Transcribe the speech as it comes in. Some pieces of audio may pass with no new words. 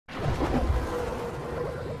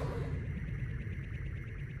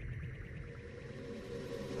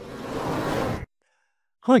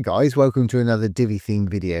Hi guys, welcome to another Divi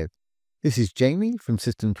themed video. This is Jamie from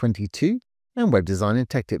System22 and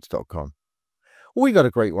webdesignandtechtips.com. We got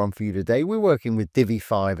a great one for you today. We're working with Divi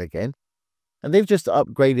 5 again, and they've just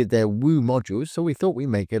upgraded their Woo modules, so we thought we'd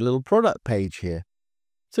make a little product page here.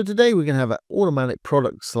 So today we're going to have an automatic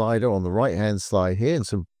product slider on the right hand side here and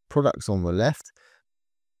some products on the left.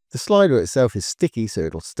 The slider itself is sticky, so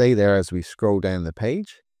it'll stay there as we scroll down the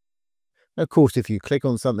page. Of course, if you click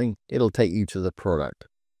on something, it'll take you to the product.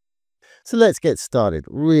 So let's get started.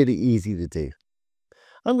 Really easy to do.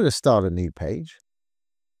 I'm going to start a new page.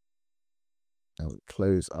 I'll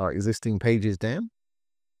close our existing pages down.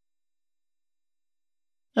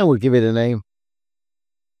 And we'll give it a name.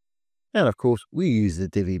 And of course, we use the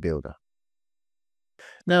Divi builder.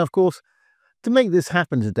 Now, of course, to make this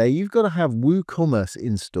happen today, you've got to have WooCommerce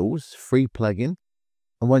installed, free plugin.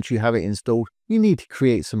 And once you have it installed, you need to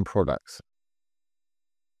create some products.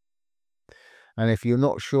 And if you're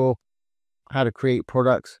not sure how to create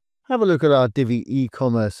products, have a look at our Divi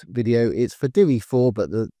eCommerce video. It's for Divi 4,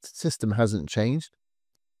 but the system hasn't changed.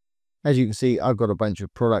 As you can see, I've got a bunch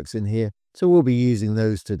of products in here, so we'll be using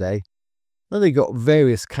those today. And they've got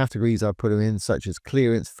various categories I put them in, such as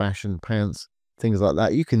clearance, fashion, pants, things like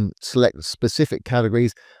that. You can select specific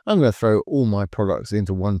categories. I'm going to throw all my products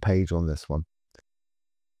into one page on this one.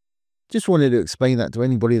 Just wanted to explain that to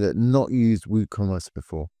anybody that not used WooCommerce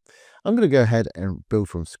before. I'm going to go ahead and build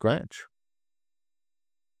from scratch.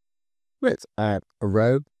 Let's add a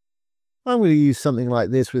row. I'm going to use something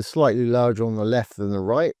like this with slightly larger on the left than the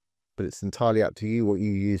right, but it's entirely up to you what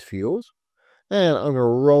you use for yours. And I'm going to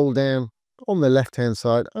roll down on the left hand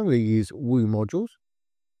side. I'm going to use Woo modules,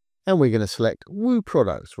 and we're going to select Woo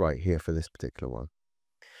products right here for this particular one.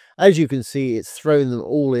 As you can see, it's thrown them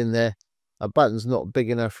all in there. A button's not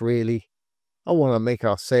big enough really. I want to make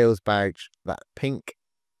our sales badge that pink.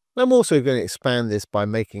 I'm also going to expand this by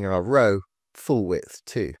making our row full width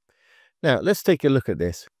too. Now, let's take a look at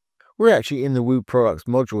this. We're actually in the Woo Products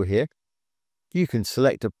module here. You can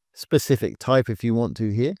select a specific type if you want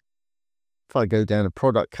to here. If I go down to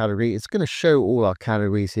product category, it's going to show all our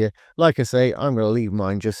categories here. Like I say, I'm going to leave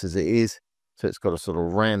mine just as it is. So it's got a sort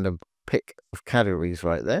of random pick of categories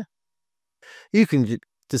right there. You can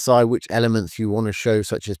decide which elements you want to show,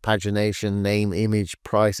 such as pagination, name, image,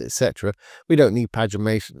 price, etc. We don't need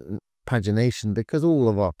pagination because all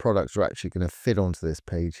of our products are actually going to fit onto this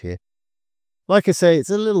page here. Like I say,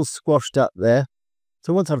 it's a little squashed up there.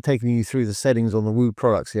 So once I've taken you through the settings on the Woo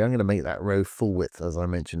products here, I'm going to make that row full width, as I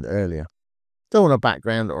mentioned earlier. Don't want a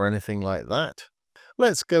background or anything like that.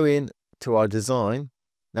 Let's go in to our design.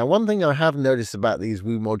 Now, one thing I have noticed about these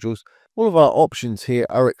Woo modules, all of our options here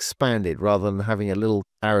are expanded rather than having a little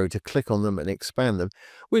arrow to click on them and expand them,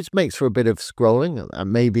 which makes for a bit of scrolling. That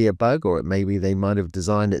may be a bug, or it may be they might have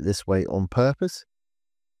designed it this way on purpose.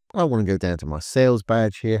 I want to go down to my sales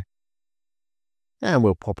badge here. And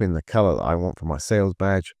we'll pop in the color that I want for my sales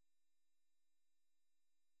badge.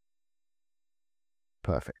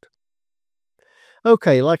 Perfect.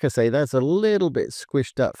 Okay, like I say, that's a little bit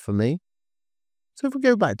squished up for me. So if we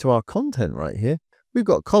go back to our content right here, we've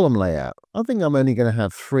got column layout. I think I'm only going to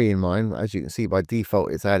have 3 in mind. As you can see, by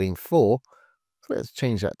default, it's adding 4. So let's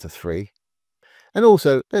change that to 3. And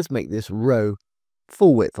also, let's make this row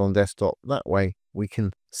full width on desktop. That way we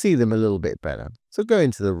can see them a little bit better. So go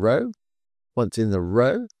into the row. Once in the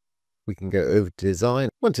row, we can go over to design.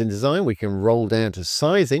 Once in design, we can roll down to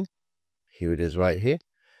sizing. Here it is right here.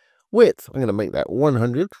 Width, I'm going to make that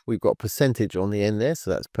 100. We've got percentage on the end there,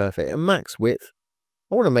 so that's perfect. And max width,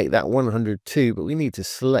 I want to make that 100 too, but we need to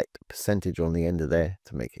select percentage on the end of there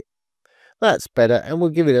to make it. That's better, and we'll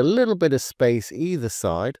give it a little bit of space either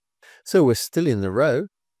side. So we're still in the row.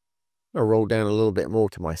 I'll roll down a little bit more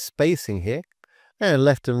to my spacing here. And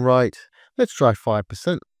left and right, let's try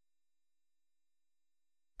 5%.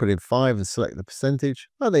 Put in 5 and select the percentage.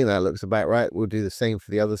 I think that looks about right. We'll do the same for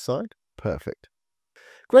the other side. Perfect.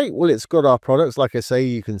 Great. Well, it's got our products. Like I say,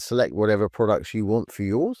 you can select whatever products you want for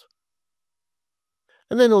yours.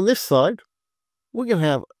 And then on this side, we're going to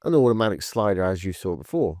have an automatic slider as you saw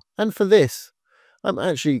before. And for this, I'm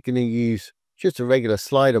actually going to use just a regular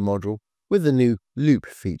slider module with the new loop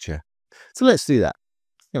feature. So let's do that.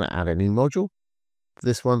 I'm going to add a new module. For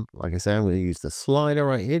this one, like I say, I'm going to use the slider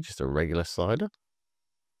right here, just a regular slider.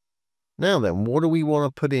 Now then, what do we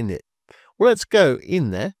want to put in it? Well, let's go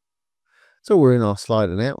in there. So we're in our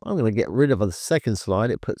slider now. I'm going to get rid of the second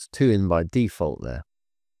slide. It puts 2 in by default there.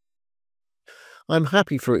 I'm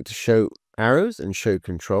happy for it to show arrows and show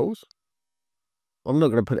controls. I'm not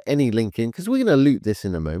going to put any link in because we're going to loop this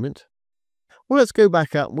in a moment. Well, let's go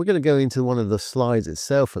back up. We're going to go into one of the slides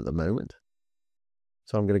itself at the moment.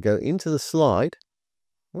 So I'm going to go into the slide.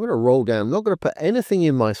 I'm going to roll down. I'm not going to put anything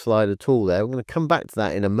in my slide at all there. I'm going to come back to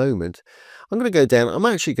that in a moment. I'm going to go down. I'm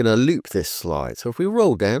actually going to loop this slide. So if we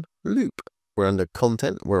roll down, loop, we're under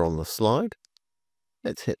content. We're on the slide.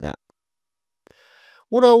 Let's hit that.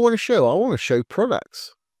 What do I want to show? I want to show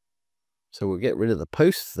products. So we'll get rid of the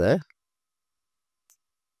posts there.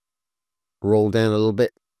 Roll down a little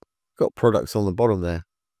bit. Got products on the bottom there.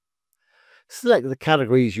 Select the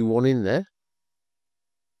categories you want in there.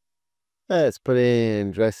 Let's put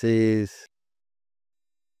in dresses,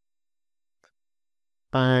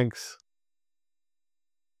 bags,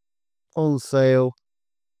 on sale,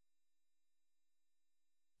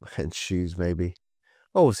 and shoes maybe.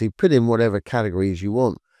 Obviously, put in whatever categories you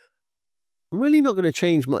want. I'm really not going to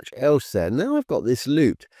change much else there. Now I've got this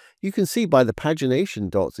looped. You can see by the pagination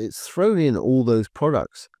dots, it's thrown in all those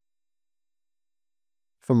products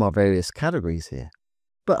from our various categories here.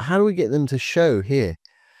 But how do we get them to show here?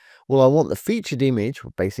 Well, I want the featured image,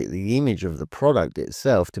 or basically the image of the product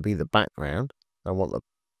itself, to be the background. I want the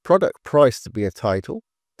product price to be a title.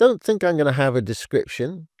 Don't think I'm going to have a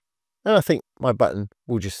description. And I think my button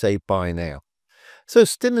will just say buy now. So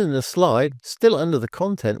still in the slide, still under the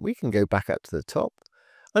content, we can go back up to the top.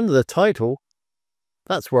 Under the title,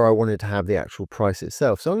 that's where I wanted to have the actual price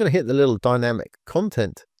itself. So I'm going to hit the little dynamic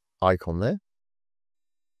content icon there.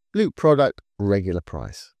 Loop product, regular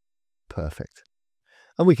price. Perfect.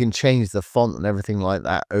 And we can change the font and everything like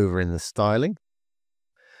that over in the styling.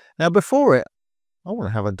 Now before it, I want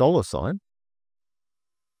to have a $sign.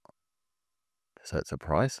 So it's a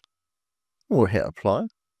price. We'll hit apply.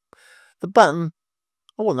 The button,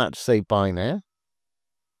 I want that to say buy now.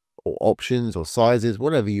 Or options or sizes,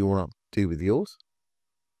 whatever you want to do with yours.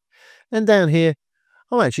 And down here,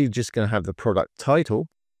 I'm actually just going to have the product title.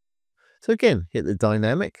 So again, hit the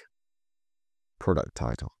dynamic product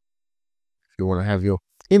title. If you want to have your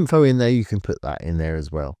info in there, you can put that in there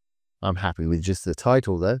as well. I'm happy with just the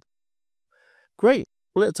title there. Great.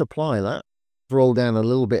 Well, let's apply that. Roll down a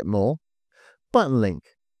little bit more. Button link.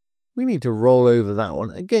 We need to roll over that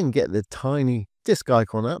one. Again, get the tiny disk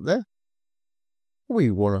icon up there.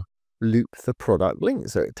 We want to loop the product link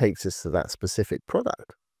so it takes us to that specific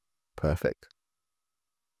product. Perfect.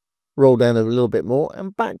 Roll down a little bit more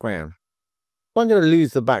and background. I'm going to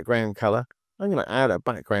lose the background color. I'm going to add a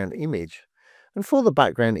background image. And for the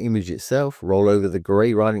background image itself, roll over the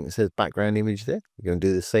gray writing that says background image there. We're going to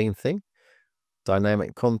do the same thing.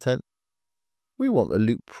 Dynamic content. We want the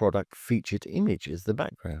loop product featured image as the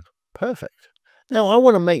background. Perfect. Now I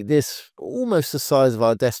want to make this almost the size of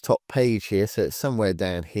our desktop page here. So it's somewhere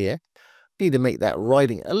down here. Need to make that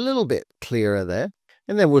writing a little bit clearer there.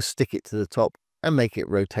 And then we'll stick it to the top and make it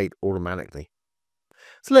rotate automatically.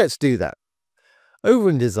 So let's do that. Over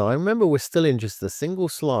in design, remember we're still in just a single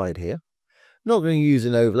slide here. Not going to use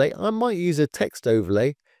an overlay. I might use a text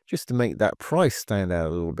overlay just to make that price stand out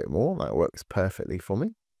a little bit more. That works perfectly for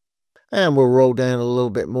me. And we'll roll down a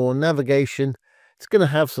little bit more. Navigation. It's going to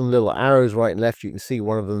have some little arrows right and left. You can see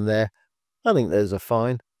one of them there. I think those are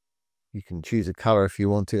fine. You can choose a color if you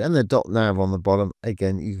want to. And the dot nav on the bottom,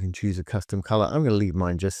 again, you can choose a custom color. I'm going to leave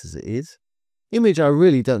mine just as it is. Image, I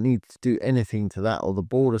really don't need to do anything to that or the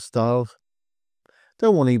border styles.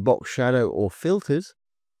 Don't want any box shadow or filters.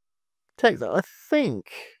 Text, I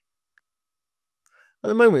think at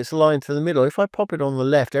the moment it's aligned to the middle. If I pop it on the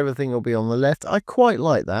left, everything will be on the left. I quite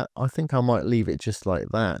like that. I think I might leave it just like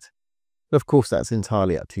that. But of course, that's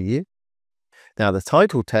entirely up to you. Now the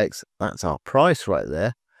title text, that's our price right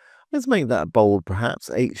there. Let's make that bold perhaps.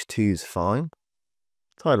 H2 is fine.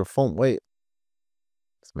 Title font weight.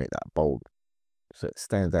 Let's make that bold so it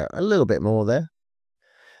stands out a little bit more there.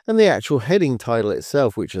 And the actual heading title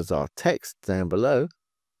itself, which is our text down below.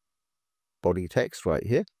 Body text right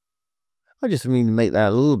here. I just need to make that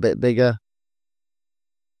a little bit bigger.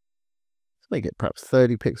 Let's make it perhaps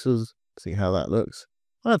 30 pixels. See how that looks.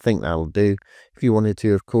 I think that'll do. If you wanted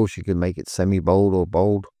to, of course, you could make it semi-bold or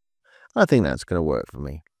bold. I think that's going to work for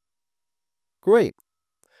me. Great.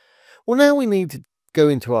 Well, now we need to go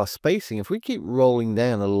into our spacing. If we keep rolling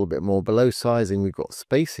down a little bit more below sizing, we've got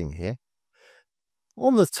spacing here.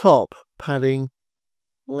 On the top, padding,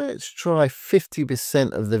 let's try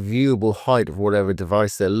 50% of the viewable height of whatever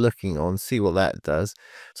device they're looking on, see what that does.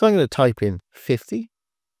 So I'm going to type in 50.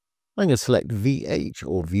 I'm going to select VH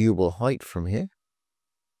or viewable height from here.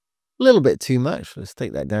 A little bit too much. Let's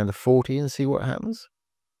take that down to 40 and see what happens.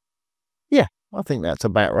 Yeah, I think that's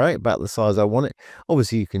about right, about the size I want it.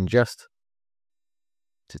 Obviously, you can adjust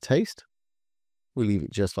to taste. We'll leave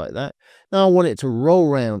it just like that. Now I want it to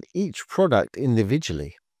roll around each product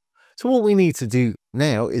individually. So what we need to do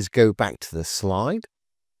now is go back to the slide.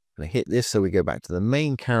 I'm going to hit this so we go back to the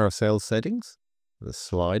main carousel settings. the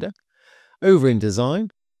slider. Over in design,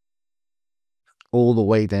 all the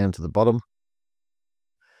way down to the bottom,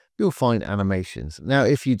 you'll find animations. Now,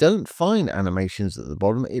 if you don't find animations at the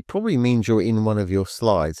bottom, it probably means you're in one of your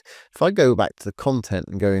slides. If I go back to the content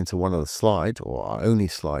and go into one of the slides, or our only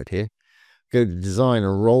slide here, go to design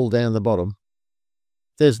and roll down the bottom,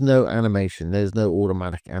 there's no animation. There's no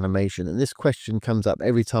automatic animation. And this question comes up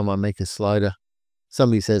every time I make a slider.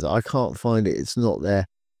 Somebody says, I can't find it. It's not there.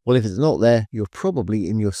 Well, if it's not there, you're probably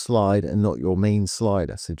in your slide and not your main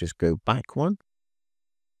slider. So just go back one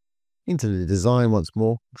into the design once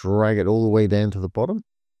more, drag it all the way down to the bottom.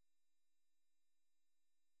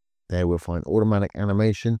 There we'll find automatic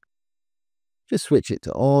animation. Just switch it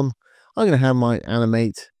to on. I'm going to have mine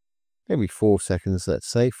animate every 4 seconds, let's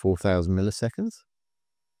say 4,000 milliseconds.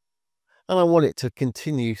 And I want it to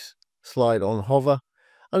continue slide on hover.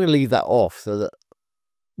 I'm going to leave that off so that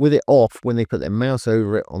with it off, when they put their mouse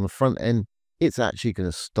over it on the front end, it's actually going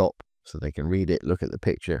to stop so they can read it, look at the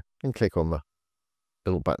picture and click on the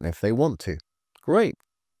little button if they want to. Great.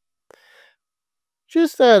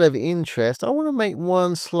 Just out of interest, I want to make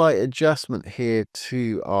one slight adjustment here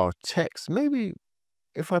to our text. Maybe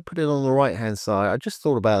if I put it on the right hand side, I just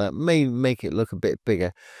thought about that, may make it look a bit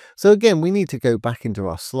bigger. So again, we need to go back into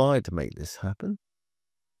our slide to make this happen.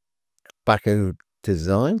 Back over to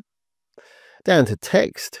design, down to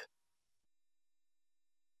text.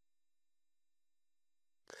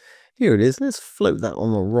 Here it is. Let's float that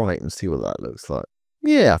on the right and see what that looks like.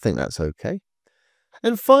 Yeah, I think that's okay.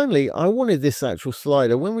 And finally, I wanted this actual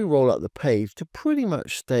slider, when we roll up the page, to pretty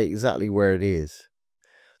much stay exactly where it is.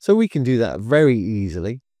 So we can do that very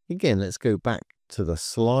easily. Again, let's go back to the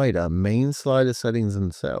slider, main slider settings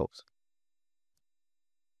themselves.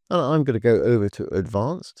 And I'm going to go over to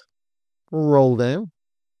advanced, roll down.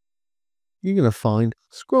 You're going to find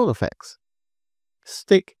scroll effects.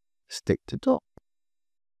 Stick to top.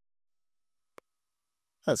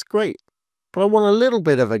 That's great. But I want a little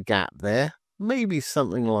bit of a gap there. Maybe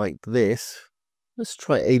something like this. Let's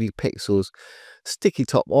try 80 pixels. Sticky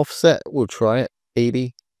top offset, we'll try it.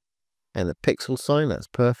 80. And the pixel sign, that's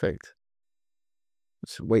perfect.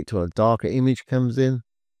 Let's wait till a darker image comes in.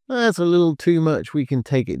 That's a little too much. We can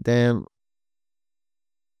take it down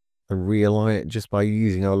and realign it just by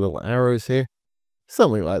using our little arrows here.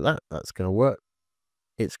 Something like that. That's going to work.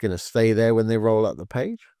 It's going to stay there when they roll up the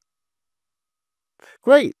page.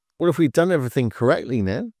 Great. Well, if we've done everything correctly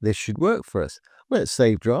now, this should work for us. Let's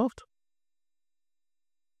save draft.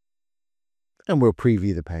 And we'll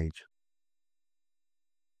preview the page.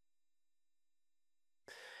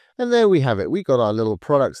 And there we have it. We've got our little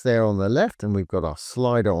products there on the left and we've got our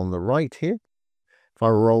slider on the right here. If I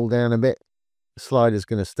roll down a bit, the slider is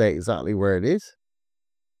going to stay exactly where it is.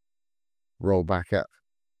 Roll back up.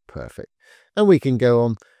 Perfect. And we can go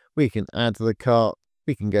on. We can add to the cart.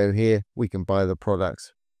 We can go here. We can buy the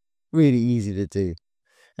products. Really easy to do.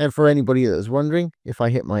 And for anybody that's wondering, if I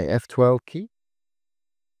hit my F12 key,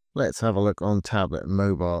 let's have a look on tablet and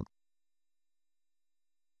mobile.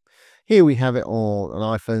 Here we have it on an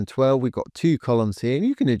iPhone 12. We've got 2 columns here. And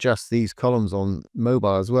you can adjust these columns on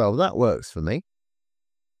mobile as well. That works for me.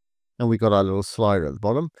 And we've got our little slider at the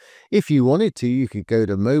bottom. If you wanted to, you could go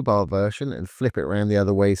to mobile version and flip it around the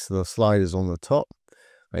other way so the slider's on the top.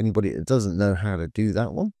 For anybody that doesn't know how to do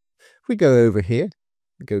that one. If we go over here,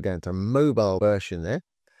 go down to mobile version there.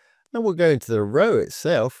 And we'll go into the row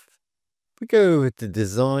itself. We go over to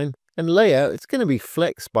design and layout. It's going to be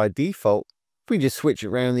flex by default. If we just switch it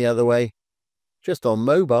around the other way, just on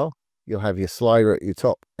mobile, you'll have your slider at your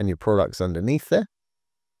top and your products underneath there.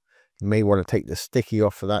 You may want to take the sticky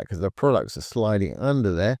off for that because the products are sliding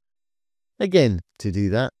under there. Again, to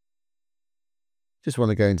do that, just want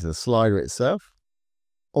to go into the slider itself.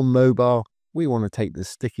 On mobile, we want to take the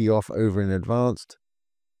sticky off over in advanced.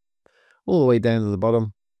 All the way down to the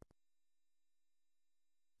bottom.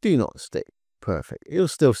 Do not stick. Perfect. It'll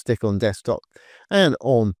still stick on desktop and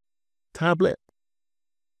on tablet.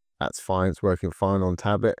 That's fine. It's working fine on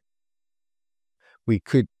tablet. We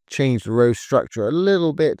could change the row structure a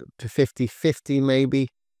little bit to 50-50 maybe,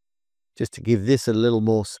 just to give this a little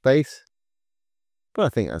more space. But I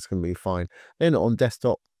think that's going to be fine. Then on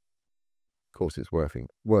desktop, of course, it's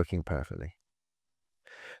working perfectly.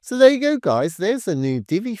 So there you go, guys. There's the new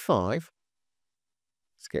Divi 5.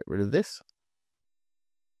 Let's get rid of this.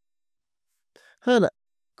 How to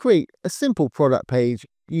create a simple product page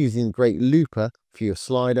using Great Looper for your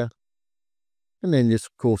slider. And then just,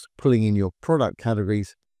 of course, pulling in your product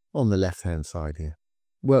categories on the left-hand side here.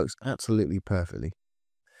 Works absolutely perfectly.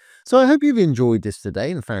 So I hope you've enjoyed this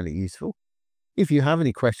today and found it useful. If you have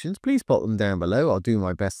any questions, please pop them down below. I'll do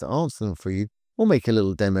my best to answer them for you. or make a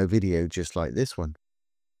little demo video just like this one.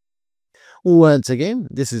 Once again,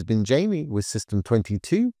 this has been Jamie with System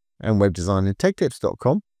 22 and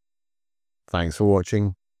webdesignandtechtips.com. Thanks for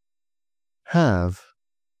watching. Have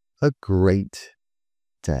a great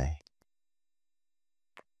day.